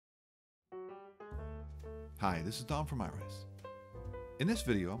Hi, this is Dom from iRise. In this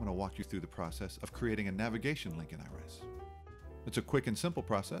video, I'm going to walk you through the process of creating a navigation link in iRise. It's a quick and simple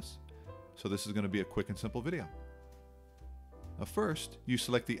process, so this is going to be a quick and simple video. Now first, you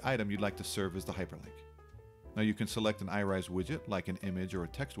select the item you'd like to serve as the hyperlink. Now you can select an iRise widget, like an image or a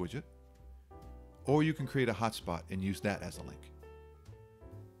text widget, or you can create a hotspot and use that as a link.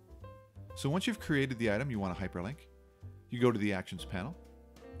 So once you've created the item you want to hyperlink, you go to the Actions panel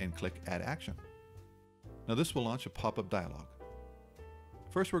and click Add Action. Now this will launch a pop-up dialog.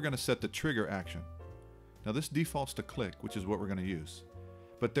 First, we're going to set the trigger action. Now this defaults to click, which is what we're going to use.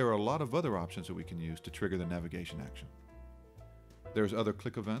 But there are a lot of other options that we can use to trigger the navigation action. There's other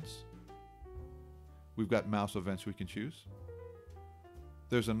click events. We've got mouse events we can choose.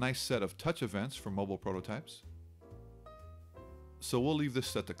 There's a nice set of touch events for mobile prototypes. So we'll leave this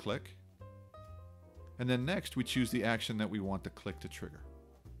set to click. And then next, we choose the action that we want the click to trigger.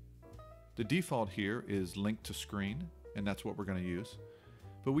 The default here is link to screen, and that's what we're going to use.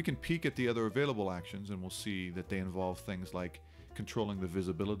 But we can peek at the other available actions and we'll see that they involve things like controlling the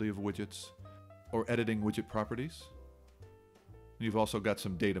visibility of widgets or editing widget properties. And you've also got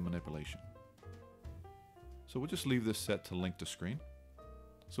some data manipulation. So we'll just leave this set to link to screen.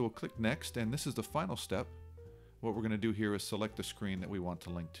 So we'll click next, and this is the final step. What we're going to do here is select the screen that we want to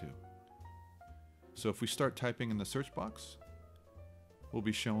link to. So if we start typing in the search box, we'll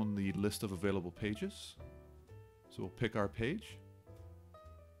be shown the list of available pages. So we'll pick our page.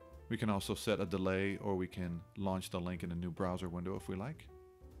 We can also set a delay, or we can launch the link in a new browser window if we like.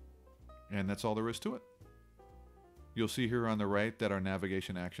 And that's all there is to it. You'll see here on the right that our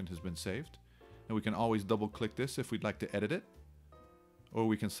navigation action has been saved. And we can always double click this if we'd like to edit it, or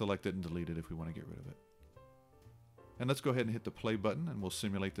we can select it and delete it if we want to get rid of it. And let's go ahead and hit the play button and we'll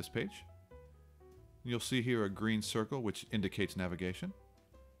simulate this page. You'll see here a green circle which indicates navigation.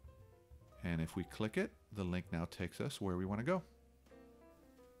 And if we click it, the link now takes us where we want to go.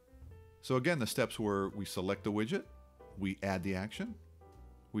 So again, the steps were we select the widget, we add the action,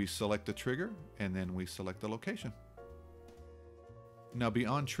 we select the trigger, and then we select the location. Now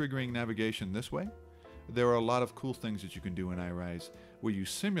beyond triggering navigation this way, there are a lot of cool things that you can do in iRise where you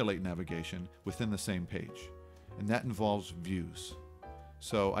simulate navigation within the same page. And that involves views.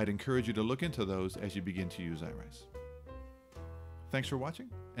 So I'd encourage you to look into those as you begin to use iRise. Thanks for watching,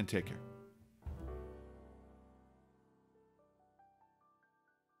 and take care.